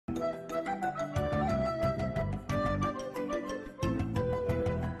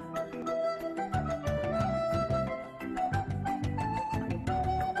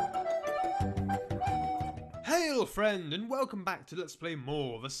Hail friend, and welcome back to Let's Play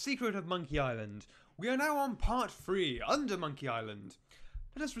More, The Secret of Monkey Island. We are now on part 3, Under Monkey Island.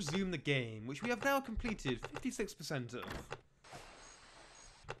 Let us resume the game, which we have now completed 56% of.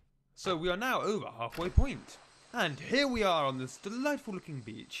 So we are now over halfway point. And here we are on this delightful looking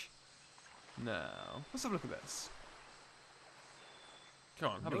beach. Now, let's have a look at this. Come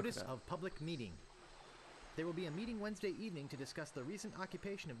on, have a look at Notice of public meeting. There will be a meeting Wednesday evening to discuss the recent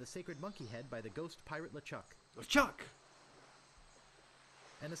occupation of the sacred monkey head by the ghost pirate LeChuck. LeChuck!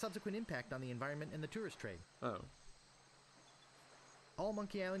 And the subsequent impact on the environment and the tourist trade. Oh. All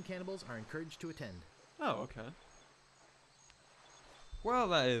Monkey Island cannibals are encouraged to attend. Oh, okay. Well,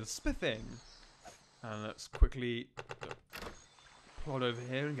 that is spiffing. And let's quickly plod over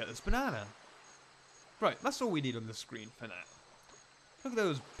here and get this banana. Right, that's all we need on the screen for now. Look at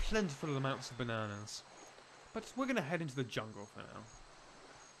those plentiful amounts of bananas. But we're going to head into the jungle for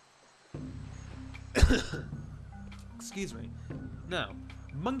now. Excuse me. Now,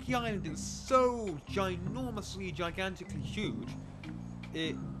 Monkey Island is so ginormously, gigantically huge,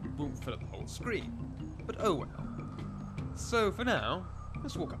 it won't fill up the whole screen. But oh well. So for now,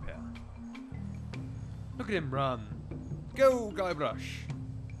 let's walk up here. Look at him run. Go, Guybrush!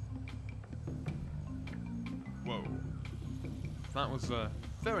 Whoa. That was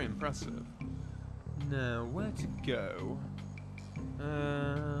very impressive. Now, where to go?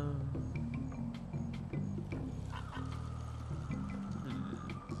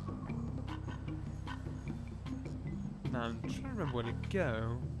 Now, I'm trying to remember where to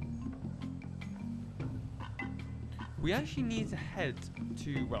go. We actually need to head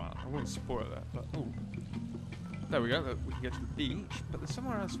to, well, I won't spoil that, but, oh. There we go, we can get to the beach, but there's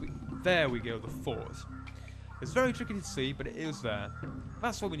somewhere else there we go, the fort. It's very tricky to see, but it is there.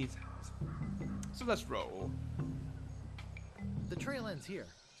 That's where we need to head. So let's roll. The trail ends here.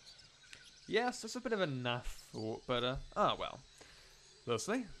 Yes, that's a bit of a naff thought, but, well.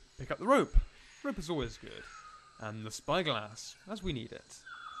 Firstly, pick up the rope. Rope is always good. And the spyglass, as we need it.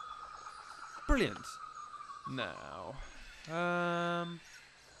 Brilliant. Now, I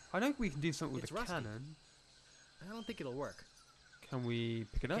know we can do something with the cannon. I don't think it'll work. Can we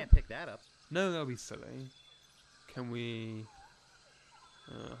pick it up? Can't pick that up. No, that'll be silly. Can we...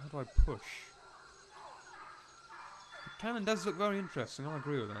 how do I push? The cannon does look very interesting, I'll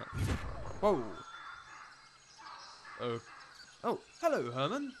agree with that. Whoa! Oh, hello,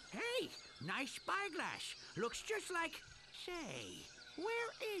 Herman! Hey, nice spyglass. Looks just like... Say,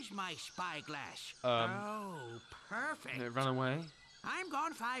 where is my spyglass? Oh, perfect. It ran away. I'm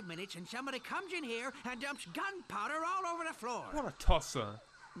gone 5 minutes and somebody comes in here and dumps gunpowder all over the floor. What a tosser!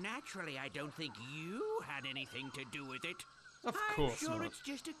 Naturally, I don't think you had anything to do with it. Of course I'm sure not. it's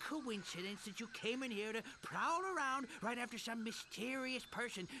just a coincidence that you came in here to prowl around right after some mysterious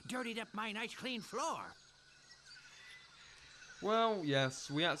person dirtied up my nice clean floor. Well,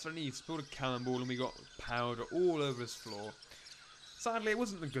 yes, we accidentally spilled a cannonball and we got powder all over his floor. Sadly, it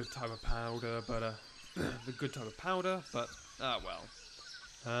wasn't the good type of powder, but, ah well.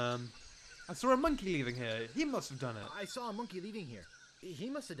 I saw a monkey leaving here. He must have done it. I saw a monkey leaving here. He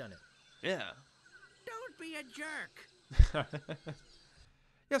must have done it. Yeah. Don't be a jerk.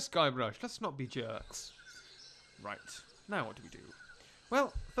 Yes, Guybrush, let's not be jerks. Right, now what do we do?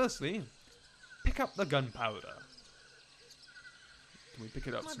 Well, firstly, pick up the gunpowder. Can we pick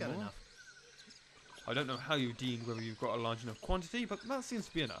it up I've some got more? enough. I don't know how you deem whether you've got a large enough quantity, but that seems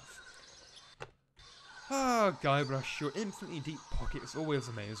to be enough. Ah, Guybrush, your infinitely deep pockets always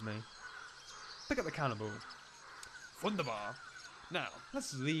amaze me. Pick up the cannonball. Wunderbar. Now,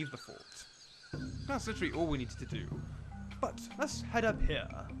 let's leave the fort. That's literally all we needed to do. But, let's head up here.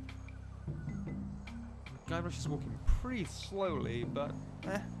 Guybrush is walking pretty slowly, but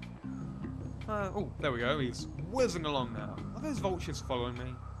oh, there we go, he's whizzing along now. Are those vultures following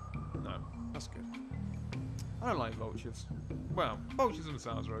me? No, that's good. I don't like vultures. Well, vultures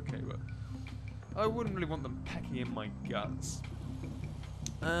themselves are okay, but I wouldn't really want them pecking in my guts.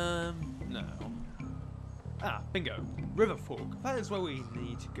 No. Ah, bingo. River Fork. That is where we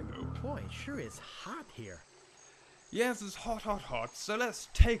need to go. Boy, it sure is hot here. Yes, it's hot, hot, hot, so let's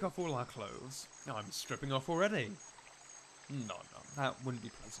take off all our clothes. I'm stripping off already. No, that wouldn't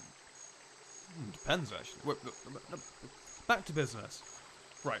be pleasant. Depends, actually. Wait, no. Back to business.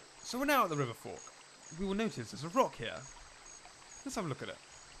 Right, so we're now at the River Fork. We will notice there's a rock here. Let's have a look at it.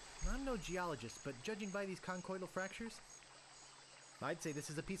 I'm no geologist, but judging by these conchoidal fractures, I'd say this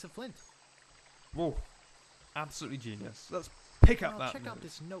is a piece of flint. Whoa, absolutely genius. Let's pick up that check note. out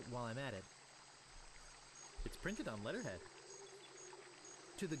this note while I'm at it. It's printed on letterhead.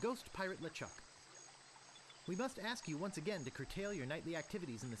 To the ghost pirate LeChuck. We must ask you once again to curtail your nightly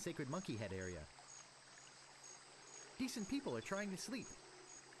activities in the sacred monkey head area. Decent people are trying to sleep.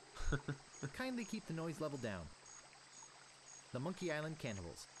 Kindly keep the noise level down. The Monkey Island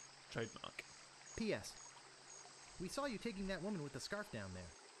Cannibals. Trademark. P.S. We saw you taking that woman with the scarf down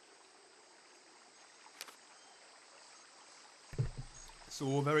there. It's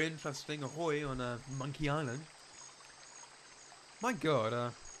all very interesting. Ahoy on Monkey Island. My god,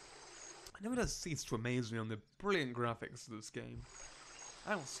 it never does cease to amaze me on the brilliant graphics of this game.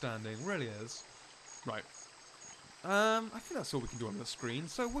 Outstanding, really is. Right. I think that's all we can do on the screen,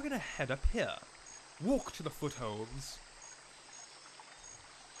 so we're gonna head up here. Walk to the footholds.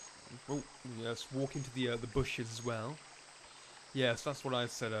 Oh, yes, walk into the bushes as well. Yes, that's what I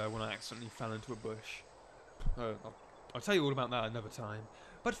said when I accidentally fell into a bush. I'll tell you all about that another time.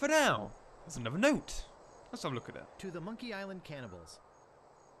 But for now, there's another note. Let's have a look at it. To the Monkey Island Cannibals.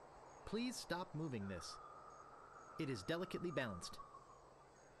 Please stop moving this. It is delicately balanced.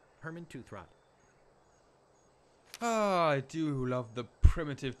 Herman Toothrot. Ah, I do love the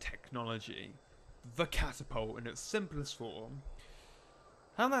primitive technology. The catapult in its simplest form.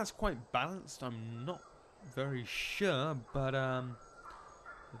 How that's quite balanced, I'm not very sure, but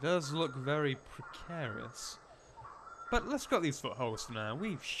it does look very precarious. But let's go at these footholds for now.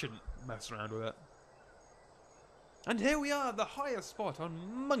 We shouldn't mess around with it. And here we are, the highest spot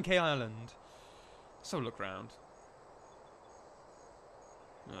on Monkey Island. So look round.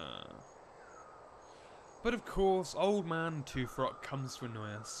 But of course, old man Toothrot comes to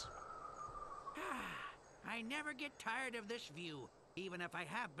annoy us. I never get tired of this view, even if I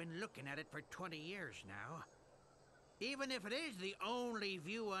have been looking at it for 20 years now. Even if it is the only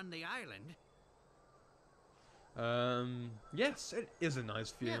view on the island. Yes, it is a nice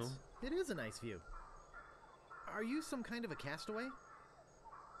view. Yes, it is a nice view. Are you some kind of a castaway?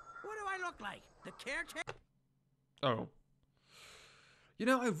 What do I look like? The caretaker? Oh. You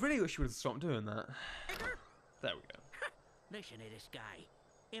know, I really wish you would have stopped doing that. There we go. Listen to this guy.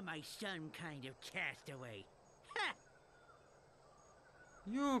 Am I some kind of castaway? Ha!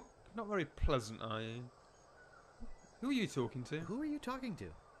 You're not very pleasant, are you? Who are you talking to? Who are you talking to?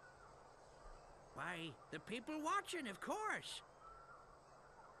 Why, the people watching, of course.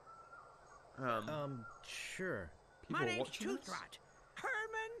 Sure. People My are name's watching us? Toothrot.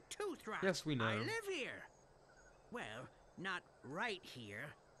 Herman Toothrot. Yes, we know. I live here. Well, not right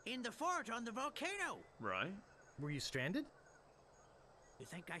here. In the fort on the volcano. Right. Were you stranded? You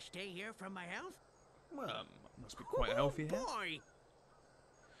think I stay here for my health? Well, must be quite healthy here. Boy!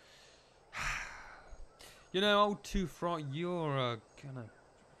 You know, old Toothrot, you're gonna...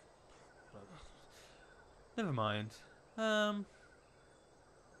 Never mind.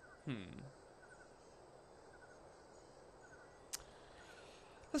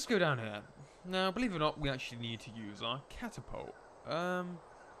 Let's go down here. Now, believe it or not, we actually need to use our catapult. Now,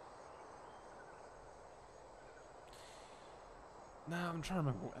 I'm trying to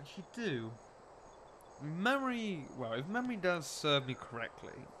remember what I actually do. Memory... Well, if memory does serve me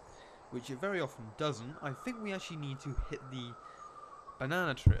correctly, which it very often doesn't, I think we actually need to hit the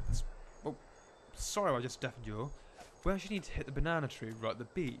banana tree. Oh, sorry, I just deafened you all. We actually need to hit the banana tree right at the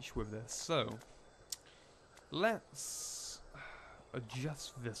beach with this, so... Let's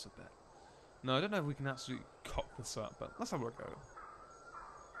adjust this a bit. No, I don't know if we can actually cock this up, but let's have a go.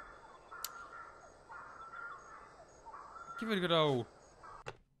 Give it a good old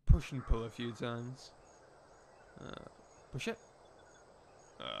push and pull a few times. Push it.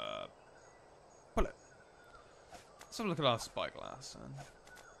 Pull it. Let's have a look at our spyglass then.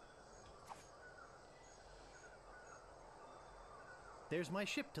 There's my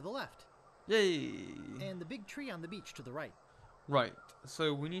ship to the left. Yay! And the big tree on the beach to the right. Right,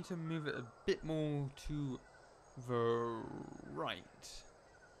 so we need to move it a bit more to the right.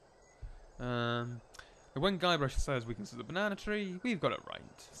 When Guybrush says we can see the banana tree, we've got it right.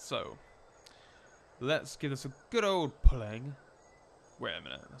 So, let's give this a good old pulling. Wait a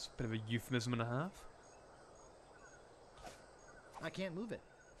minute, that's a bit of a euphemism and a half. I can't move it.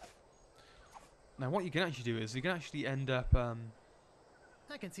 Now what you can actually do is you can actually end up...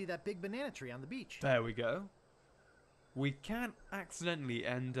 I can see that big banana tree on the beach. There we go. We can accidentally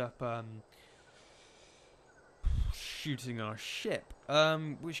end up shooting our ship,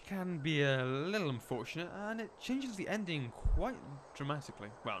 which can be a little unfortunate, and it changes the ending quite dramatically.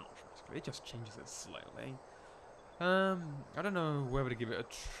 Well, not dramatically, it just changes it slightly. I don't know whether to give it a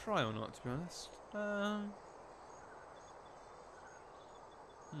try or not, to be honest.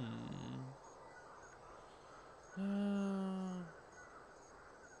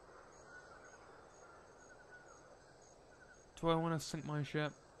 Do I want to sink my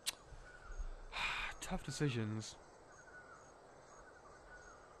ship? Tough decisions.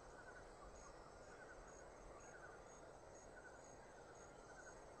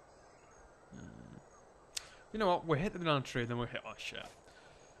 You know what? We'll hit the banana tree, then we'll hit our ship.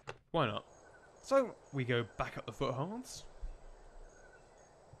 Why not? So, we go back up the footholds.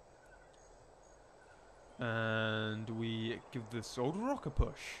 And we give this old rock a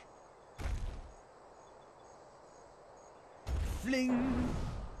push. Fling!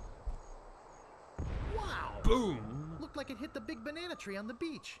 Wow! Boom! Looked like it hit the big banana tree on the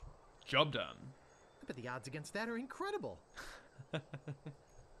beach. Job done. I bet the odds against that are incredible.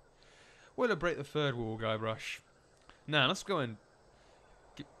 Way to break the third wall, Guybrush. Now, let's go and...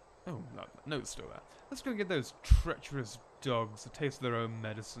 Oh, no, it's still there. Let's go and get those treacherous dogs a taste of their own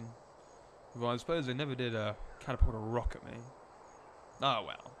medicine. Well, I suppose they never did catapult a rock at me. Ah,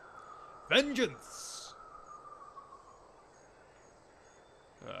 well. Vengeance!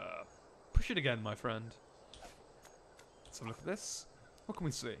 Push it again, my friend. Let's have a look at this. What can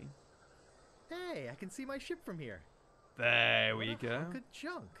we see? Hey, I can see my ship from here. There we go. Good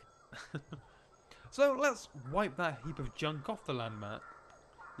junk. So let's wipe that heap of junk off the land map.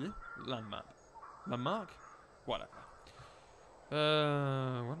 Yeah? Land map. Landmark? Whatever. What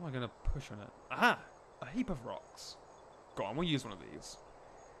am I going to push on it? Aha! A heap of rocks. Go on, we'll use one of these.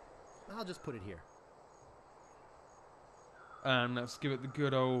 I'll just put it here. And let's give it the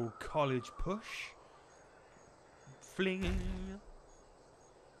good old college push. Fling.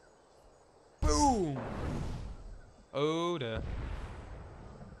 Boom! Oh dear.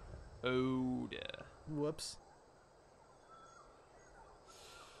 Oh dear. Whoops.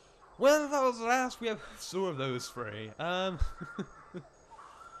 Well, that was the last we ever saw of those three. Oh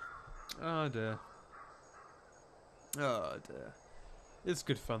dear. Oh dear. It's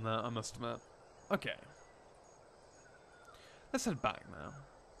good fun, that, I must admit. Okay. Let's head back now.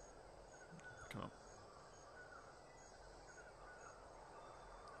 Come on.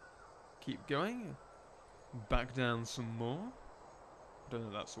 Keep going. Back down some more. I don't know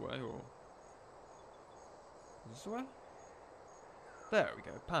if that's the way, or... Is this the way? There we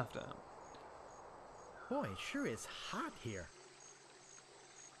go, path down. Boy, it sure is hot here.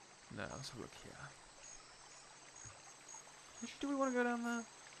 Now, let's have a look here. Do we want to go down there?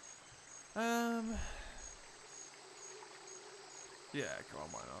 Yeah, come on,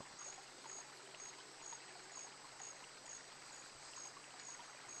 why not?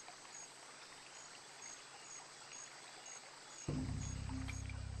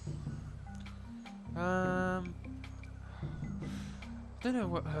 Don't know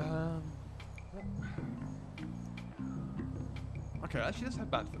what, Okay, actually, let's head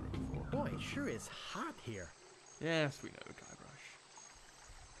back to the river fort. Boy, it sure is hot here. Yes, we know, Guybrush.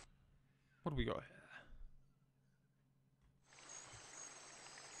 What do we got here?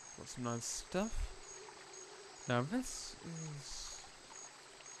 Got some nice stuff. Now this is...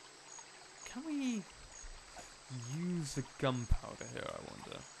 Can we use the gunpowder here, I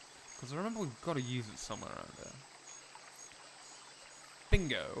wonder? Because I remember we've got to use it somewhere around here.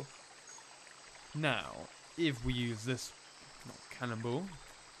 Bingo. Now, if we use this cannonball,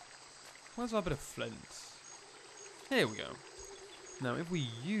 where's our bit of flint? Here we go. Now, if we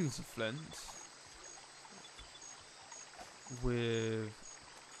use a flint with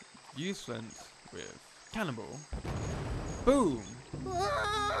cannonball, boom!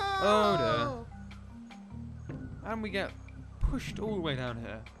 Oh dear. And we get pushed all the way down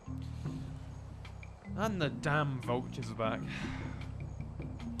here. And the damn vultures are back.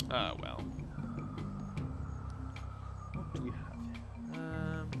 Ah, well. What do we have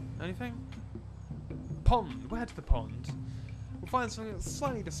here? Anything? Pond. We'll head to the pond. We'll find something that's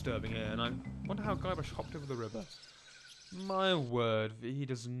slightly disturbing here, and I wonder how Guybrush hopped over the river. My word, he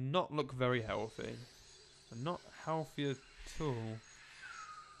does not look very healthy. And not healthy at all.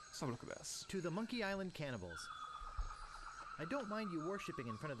 Let's have a look at this. To the Monkey Island cannibals. I don't mind you worshipping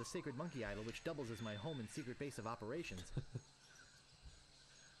in front of the sacred monkey idol, which doubles as my home and secret base of operations.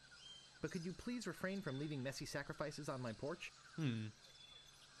 But could you please refrain from leaving messy sacrifices on my porch?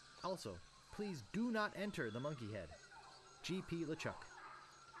 Also, please do not enter the monkey head. G.P. LeChuck.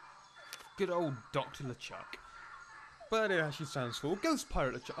 Good old Dr. LeChuck. But it actually stands for Ghost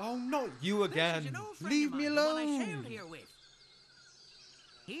Pirate LeChuck. Oh, not you again. Leave me alone. The one I sailed here with.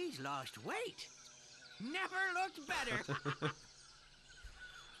 He's lost weight. Never looked better.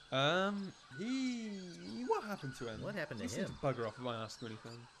 What happened to him? What happened to him? He seemed to bugger off if I ask him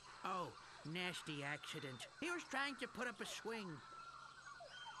anything. Oh, nasty accident. He was trying to put up a swing.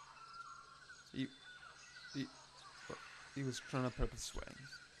 He was trying to put up a swing.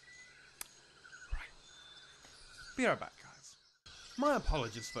 Right. Be right back, guys. My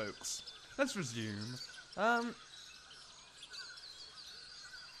apologies, folks. Let's resume. I'm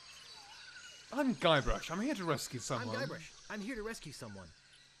Guybrush. I'm here to rescue someone. I'm Guybrush. I'm here to rescue someone.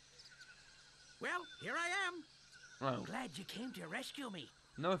 Well, here I am. Well, Glad you came to rescue me.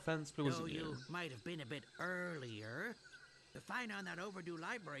 no offense, but it Though wasn't you you. might have been a bit earlier. The fine on that overdue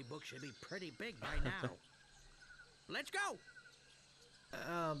library book should be pretty big by now. Let's go.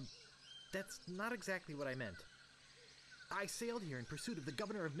 That's not exactly what I meant. I sailed here in pursuit of the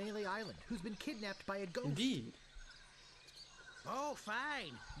governor of Melee Island, who's been kidnapped by a ghost. Indeed. Oh,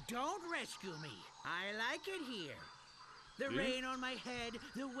 fine. Don't rescue me. I like it here. The Yeah? rain on my head,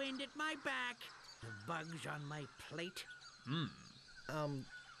 the wind at my back, the bugs on my plate.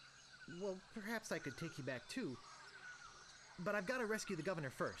 Well, perhaps I could take you back too. But I've got to rescue the governor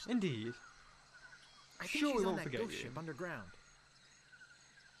first. Indeed. I think Sure, we she's on won't that forget ghost you. ship underground.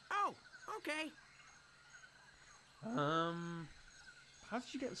 Oh, okay. How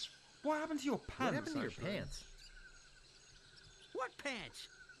did you get... What happened to your pants, What happened to actually? your pants? What pants?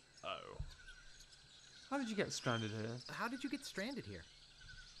 Oh. How did you get stranded here? How did you get stranded here?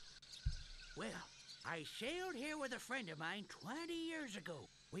 Well, I sailed here with a friend of mine 20 years ago.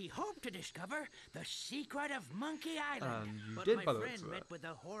 We hoped to discover the secret of Monkey Island. You but did my by the looks friend of met it. with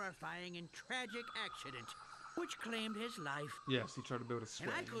a horrifying and tragic accident, which claimed his life. Yes, he tried to build a swing.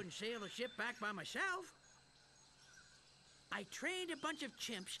 And I couldn't sail the ship back by myself. I trained a bunch of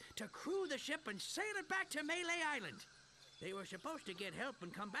chimps to crew the ship and sail it back to Melee Island. They were supposed to get help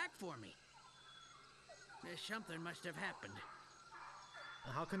and come back for me. Something must have happened.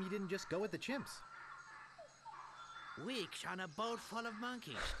 How come you didn't just go with the chimps? Weeks on a boat full of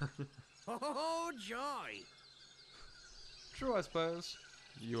monkeys. Oh, joy! True, I suppose.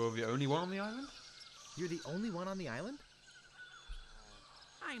 You're the only one on the island? You're the only one on the island?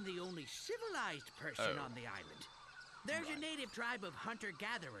 I'm the only civilized person Oh. on the island. There's a native tribe of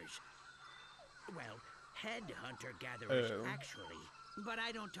hunter-gatherers. Well, head hunter-gatherers, Oh. actually. But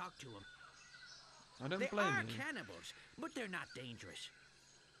I don't talk to them. I don't They blame are you. cannibals, but they're not dangerous.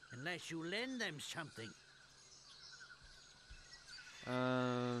 Unless you lend them something.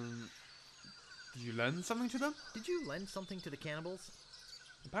 Did you lend something to them? Did you lend something to the cannibals?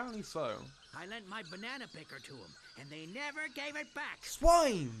 Apparently so. I lent my banana picker to them, and they never gave it back.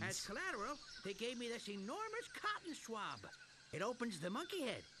 Swines! As collateral, they gave me this enormous cotton swab. It opens the monkey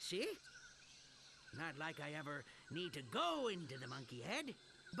head, see? Not like I ever need to go into the monkey head.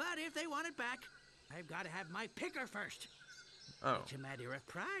 But if they want it back, I've got to have my picker first. Oh. It's a matter of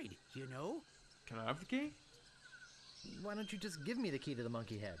pride, you know? Can I have the key? Why don't you just give me the key to the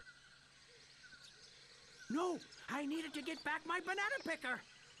monkey head? No, I needed to get back my banana picker.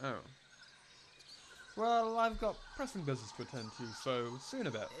 Oh. Well, I've got pressing business to attend to, so see you in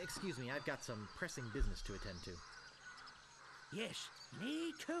a bit. Excuse me, I've got some pressing business to attend to. Yes,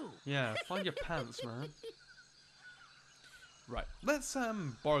 me too. Yeah, find your pants, man. Right, let's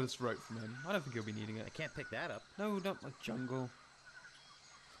borrow this rope from him. I don't think he'll be needing I it. can't pick that up. No, not like jungle.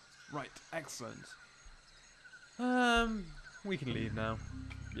 Right, excellent. We can leave now.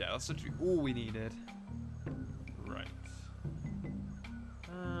 Yeah, that's literally all we needed. Right.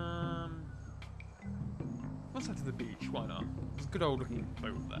 Let's head to the beach, why not? There's a good old looking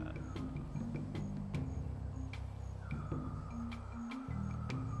boat there.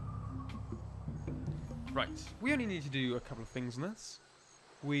 Right, we only need to do a couple of things in this.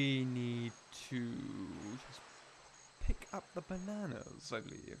 We need to just pick up the bananas, I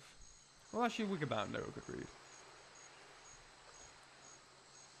believe. Well, actually, we could that. No, we could read.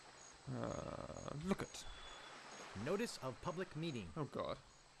 Look at. Notice of public meeting. Oh God.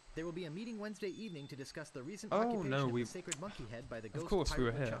 There will be a meeting Wednesday evening to discuss the recent Oh, occupation no, of we- the sacred monkey head by the ghost course we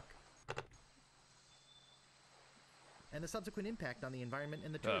pirate were here. LeChuck. And the subsequent impact on the environment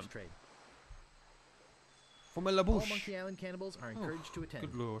and the tourist trade. For my la All bouche. Monkey Island cannibals are encouraged to attend.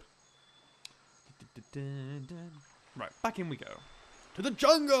 Good lord. Right, back in we go. To the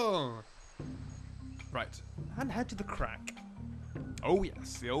jungle! Right, and head to the crack. Oh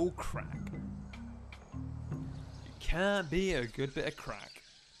yes, the old crack. You can't beat a good bit of crack.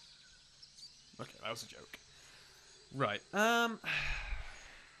 Okay, that was a joke. Right, how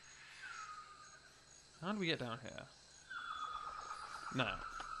do we get down here? Now,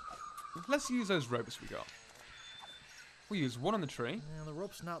 let's use those ropes we got. We'll use one on the tree. Now, the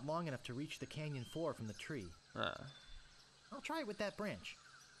rope's not long enough to reach the canyon floor from the tree. Ah, I'll try it with that branch.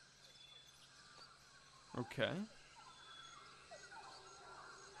 okay.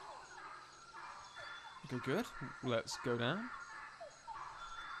 Okay, good. Let's go down.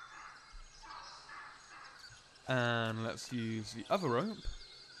 And let's use the other rope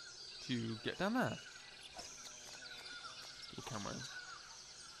to get down there. Or can we?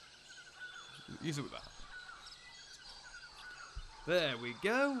 Use it with that. There we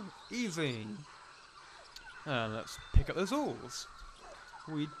go. Easy. And let's pick up those oars.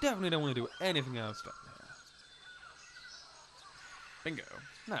 We definitely don't want to do anything else down here. Bingo.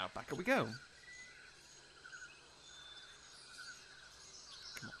 Now, back up we go.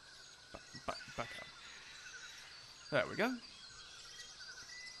 Come on. Back up. There we go.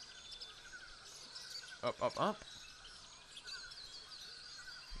 Up.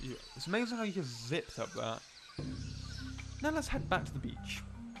 Yeah, it's amazing how you just zipped up that. Now let's head back to the beach.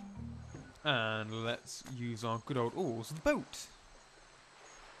 And let's use our good old oars of the boat.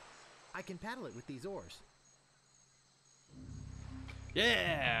 I can paddle it with these oars.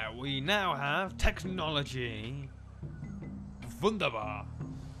 Yeah, we now have technology. Wunderbar.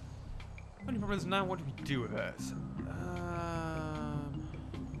 Only problem is now, what do we do with it?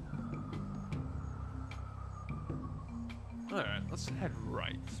 Alright, let's head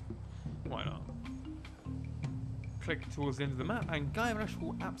right. Why not? Click towards the end of the map, and Guybrush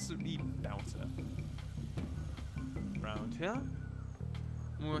will absolutely bounce it. Round here.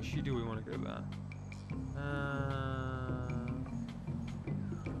 What actually do we want to go there?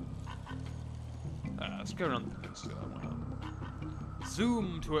 Let's go around the peninsula. Why not?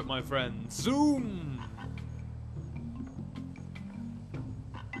 Zoom to it, my friend. Zoom!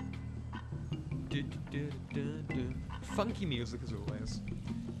 Funky music as always.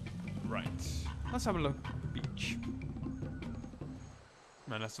 Right. Let's have a look at the beach.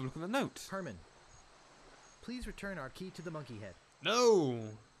 Man, let's have a look at the note. Herman, please return our key to the monkey head. No!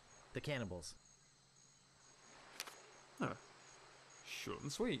 The cannibals. Oh. Short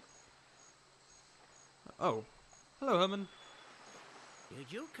and sweet. Oh. Hello, Herman.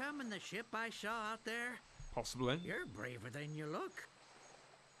 Did you come in the ship I saw out there? Possibly. You're braver than you look.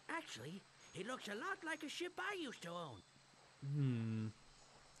 Actually, it looks a lot like a ship I used to own.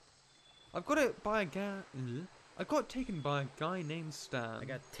 I've got it by a guy. I got taken by a guy named Stan. I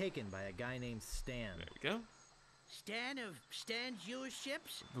got taken by a guy named Stan. There we go. Stan of Stan's used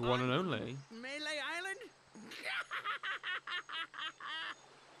ships? The one and only. Melee Island?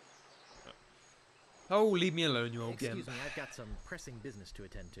 Oh, leave me alone, you old Excuse gimp. me, I've got some pressing business to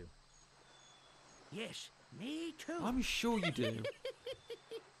attend to. Yes, me too. I'm sure you do.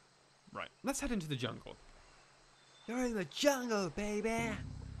 Right, let's head into the jungle. You're in the jungle, baby.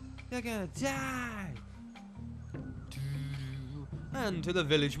 You're gonna die. And to the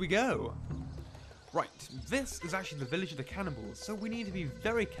village we go. Right, this is actually the village of the cannibals, so we need to be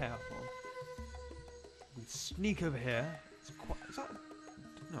very careful. We sneak over here. It's quite, is that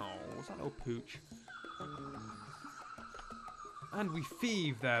little pooch? And we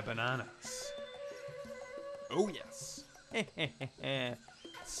thieve their bananas. Oh yes.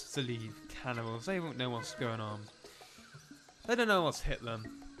 Silly cannibals, they won't know what's going on. They don't know what's hit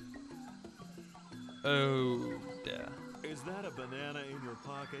them. Oh dear. Is that a banana in your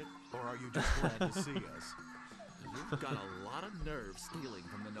pocket, or are you just glad to see us? You've got a lot of nerve stealing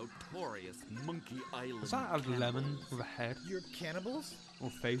from the notorious Monkey Island. Is that a lemon with a head? You're cannibals? Or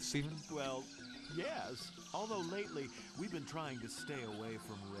face even? Well, yes. Although lately, we've been trying to stay away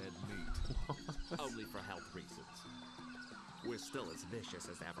from red meat. Only for health reasons. We're still as vicious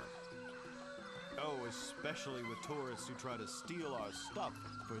as ever. Oh, especially with tourists who try to steal our stuff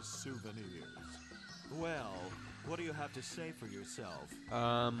for souvenirs. Well, what do you have to say for yourself?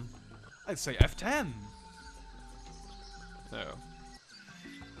 I'd say F10. No.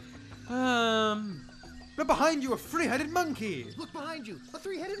 Look behind you, a three-headed monkey! Look behind you! A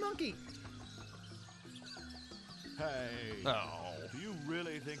three-headed monkey! Hey, Oh. do you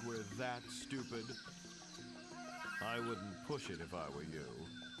really think we're that stupid? I wouldn't push it if I were you.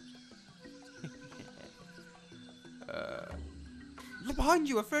 Look behind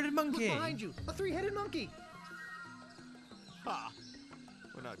you, a three-headed monkey! Look behind you! A three-headed monkey! Ha!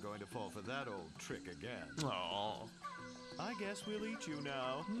 We're not going to fall for that old trick again. Oh. I guess we'll eat you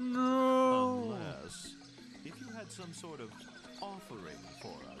now. No! Unless, if you had some sort of offering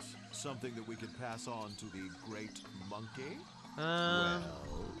for us, something that we could pass on to the great monkey? Well,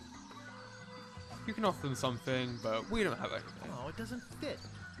 you can offer them something, but we don't have anything. Oh, it doesn't fit.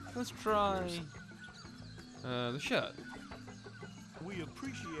 Let's try the shirt. we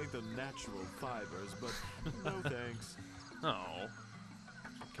appreciate the natural fibers, but no thanks. Oh.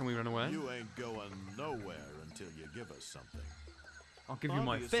 Can we run away? You ain't going nowhere until you give us something. I'll give you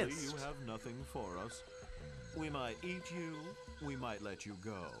my Obviously, fist. you have nothing for us. We might eat you, we might let you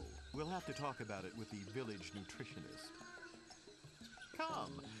go. We'll have to talk about it with the village nutritionist.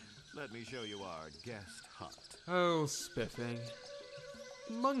 Come, let me show you our guest hut. Oh, spiffing.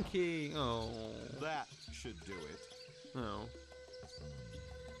 Monkey! Oh. That should do it. Oh.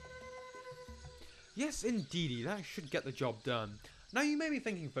 Yes, indeedy, that should get the job done. Now you may be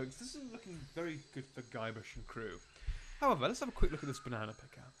thinking, folks, this is looking very good for Guybrush and crew. However, let's have a quick look at this banana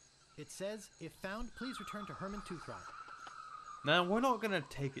picker. It says, if found, please return to Herman Toothrot. Now, we're not going to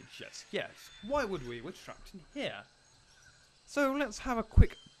take it just yet. Why would we? We're trapped in here. So let's have a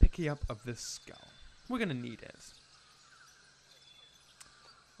quick picky up of this skull. We're going to need it.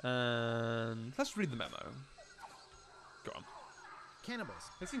 And let's read the memo. Go on. Cannibals.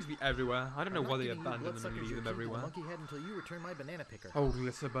 They seem to be everywhere. I don't know I'm why not they giving you abandon them and bloodsuckers leave your them key to the everywhere. monkey head until you return my banana picker. Old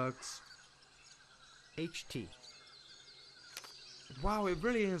litterbugs. HT. Wow, it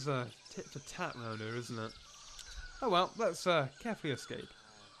really is a tit-for-tat round here, isn't it? Oh well, let's carefully escape.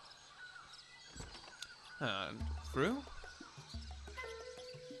 And through.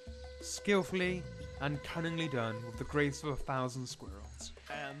 Skillfully and cunningly done with the grace of 1,000 squirrels.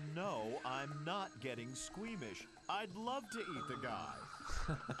 And no, I'm not getting squeamish. I'd love to eat the guy.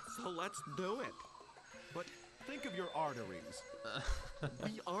 So let's do it. But Think of your arteries.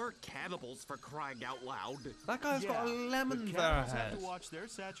 we are cannibals, for crying out loud. That guy's got a lemon but there cannibals head. have to watch their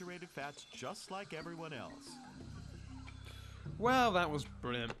saturated fats just like everyone else. Well, that was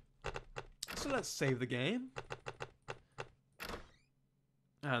brilliant. So let's save the game.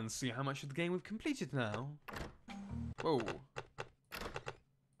 And see how much of the game we've completed now. Whoa.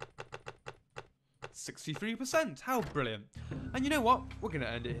 63%, how brilliant. And you know what, we're going to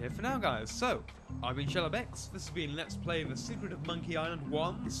end it here for now, guys. So, I've been Shellibix, this has been Let's Play The Secret of Monkey Island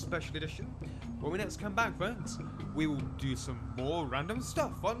 1 Special Edition. When we next come back, folks, we will do some more random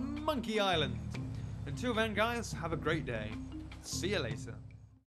stuff on Monkey Island. Until then, guys, have a great day. See you later.